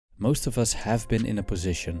Most of us have been in a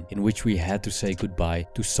position in which we had to say goodbye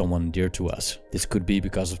to someone dear to us. This could be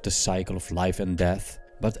because of the cycle of life and death,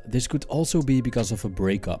 but this could also be because of a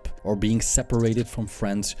breakup or being separated from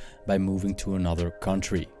friends by moving to another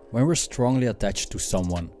country. When we're strongly attached to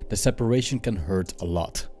someone, the separation can hurt a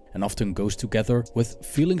lot and often goes together with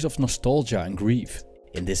feelings of nostalgia and grief.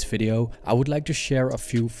 In this video, I would like to share a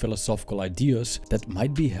few philosophical ideas that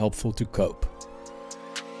might be helpful to cope.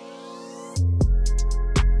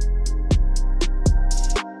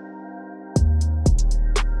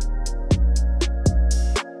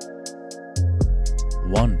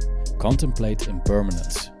 One, contemplate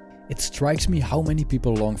impermanence. It strikes me how many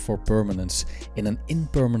people long for permanence in an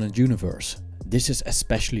impermanent universe. This is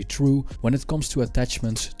especially true when it comes to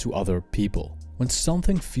attachments to other people. When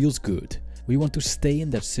something feels good, we want to stay in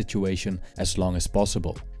that situation as long as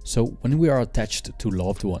possible. So when we are attached to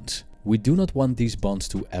loved ones, we do not want these bonds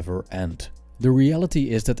to ever end. The reality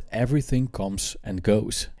is that everything comes and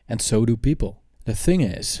goes, and so do people. The thing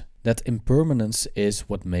is that impermanence is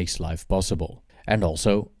what makes life possible. And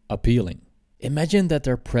also appealing. Imagine that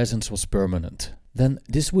their presence was permanent. Then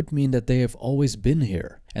this would mean that they have always been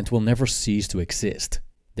here and will never cease to exist.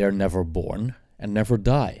 They are never born and never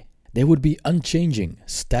die. They would be unchanging,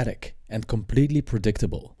 static, and completely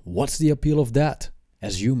predictable. What's the appeal of that?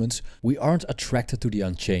 As humans, we aren't attracted to the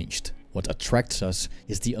unchanged. What attracts us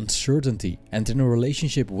is the uncertainty, and in a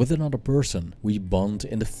relationship with another person, we bond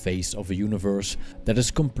in the face of a universe that is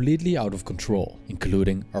completely out of control,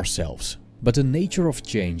 including ourselves. But the nature of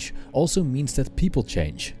change also means that people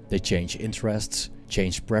change. They change interests,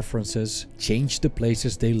 change preferences, change the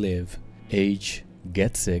places they live, age,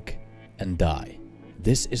 get sick, and die.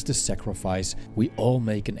 This is the sacrifice we all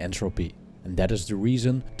make in entropy. And that is the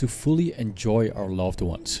reason to fully enjoy our loved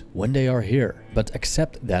ones when they are here, but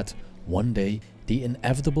accept that one day the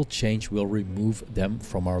inevitable change will remove them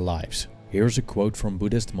from our lives. Here's a quote from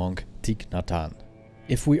Buddhist monk Thich Nhat Hanh.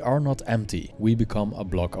 If we are not empty, we become a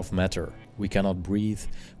block of matter. We cannot breathe,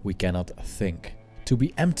 we cannot think. To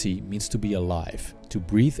be empty means to be alive, to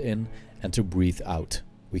breathe in and to breathe out.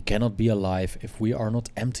 We cannot be alive if we are not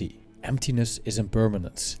empty. Emptiness is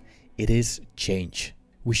impermanence. It is change.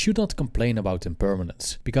 We should not complain about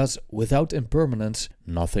impermanence, because without impermanence,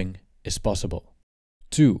 nothing is possible.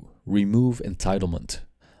 2. Remove entitlement.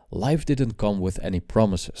 Life didn't come with any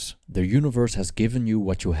promises. The universe has given you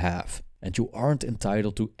what you have, and you aren't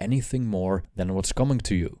entitled to anything more than what's coming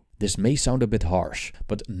to you. This may sound a bit harsh,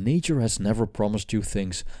 but nature has never promised you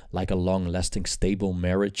things like a long-lasting stable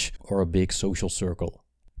marriage or a big social circle.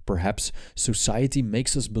 Perhaps society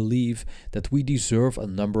makes us believe that we deserve a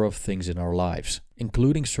number of things in our lives,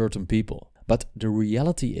 including certain people. But the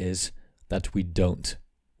reality is that we don't.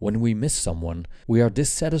 When we miss someone, we are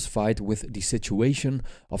dissatisfied with the situation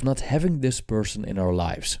of not having this person in our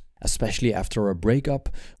lives. Especially after a breakup,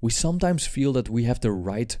 we sometimes feel that we have the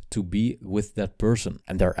right to be with that person,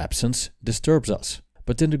 and their absence disturbs us.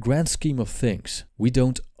 But in the grand scheme of things, we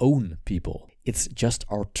don't own people. It's just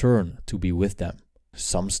our turn to be with them.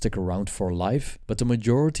 Some stick around for life, but the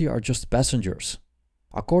majority are just passengers.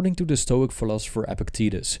 According to the Stoic philosopher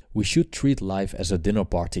Epictetus, we should treat life as a dinner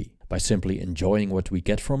party, by simply enjoying what we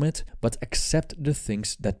get from it, but accept the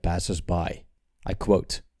things that pass us by. I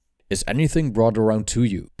quote, "Is anything brought around to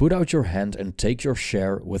you? Put out your hand and take your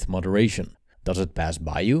share with moderation. Does it pass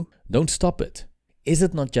by you? Don't stop it. Is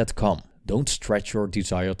it not yet come? Don't stretch your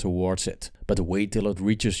desire towards it, but wait till it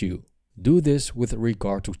reaches you. Do this with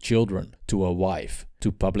regard to children, to a wife,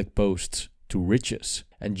 to public posts, to riches,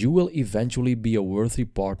 and you will eventually be a worthy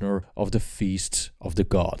partner of the feasts of the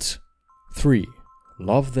gods." 3.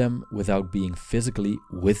 Love them without being physically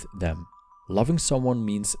with them. Loving someone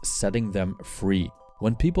means setting them free.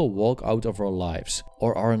 When people walk out of our lives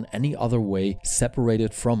or are in any other way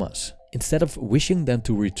separated from us, instead of wishing them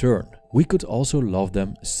to return, we could also love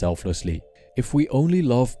them selflessly. If we only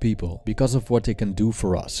love people because of what they can do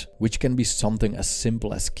for us, which can be something as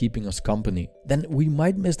simple as keeping us company, then we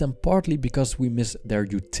might miss them partly because we miss their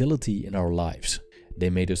utility in our lives. They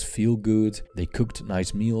made us feel good, they cooked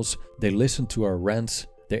nice meals, they listened to our rants,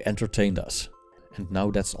 they entertained us. And now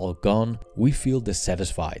that's all gone, we feel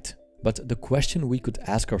dissatisfied. But the question we could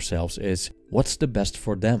ask ourselves is, what's the best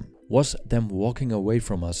for them? Was them walking away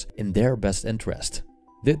from us in their best interest?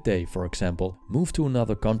 Did they, for example, move to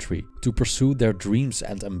another country to pursue their dreams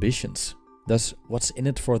and ambitions? Thus, what's in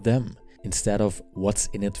it for them instead of what's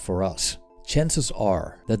in it for us? Chances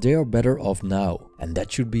are that they are better off now, and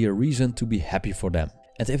that should be a reason to be happy for them.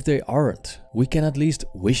 And if they aren't, we can at least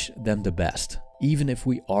wish them the best, even if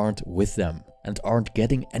we aren't with them and aren't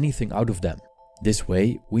getting anything out of them. This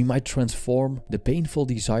way, we might transform the painful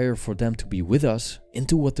desire for them to be with us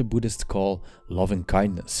into what the Buddhists call loving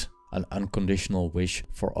kindness, an unconditional wish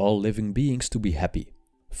for all living beings to be happy.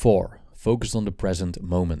 4. Focus on the present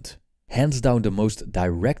moment. Hands down, the most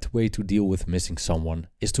direct way to deal with missing someone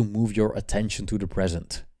is to move your attention to the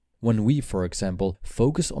present. When we, for example,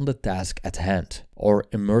 focus on the task at hand or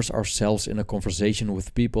immerse ourselves in a conversation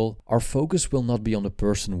with people, our focus will not be on the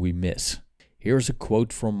person we miss. Here's a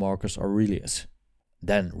quote from Marcus Aurelius.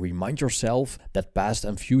 Then remind yourself that past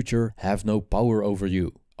and future have no power over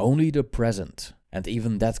you, only the present, and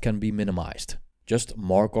even that can be minimized. Just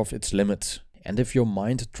mark off its limits, and if your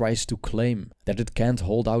mind tries to claim that it can't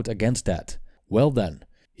hold out against that, well then,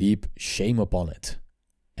 heap shame upon it.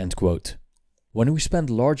 End quote. When we spend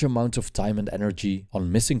large amounts of time and energy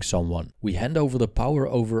on missing someone, we hand over the power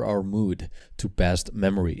over our mood to past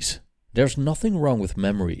memories. There's nothing wrong with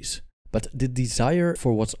memories. But the desire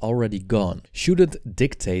for what's already gone shouldn't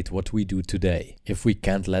dictate what we do today. If we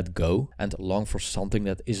can't let go and long for something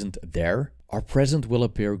that isn't there, our present will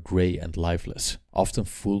appear grey and lifeless, often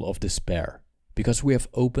full of despair. Because we have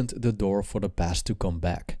opened the door for the past to come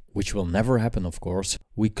back, which will never happen of course,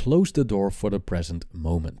 we close the door for the present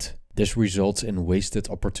moment. This results in wasted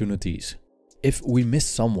opportunities. If we miss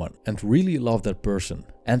someone and really love that person,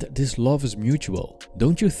 and this love is mutual,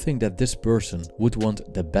 don't you think that this person would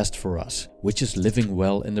want the best for us, which is living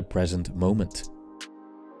well in the present moment?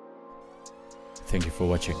 Thank you for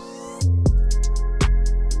watching.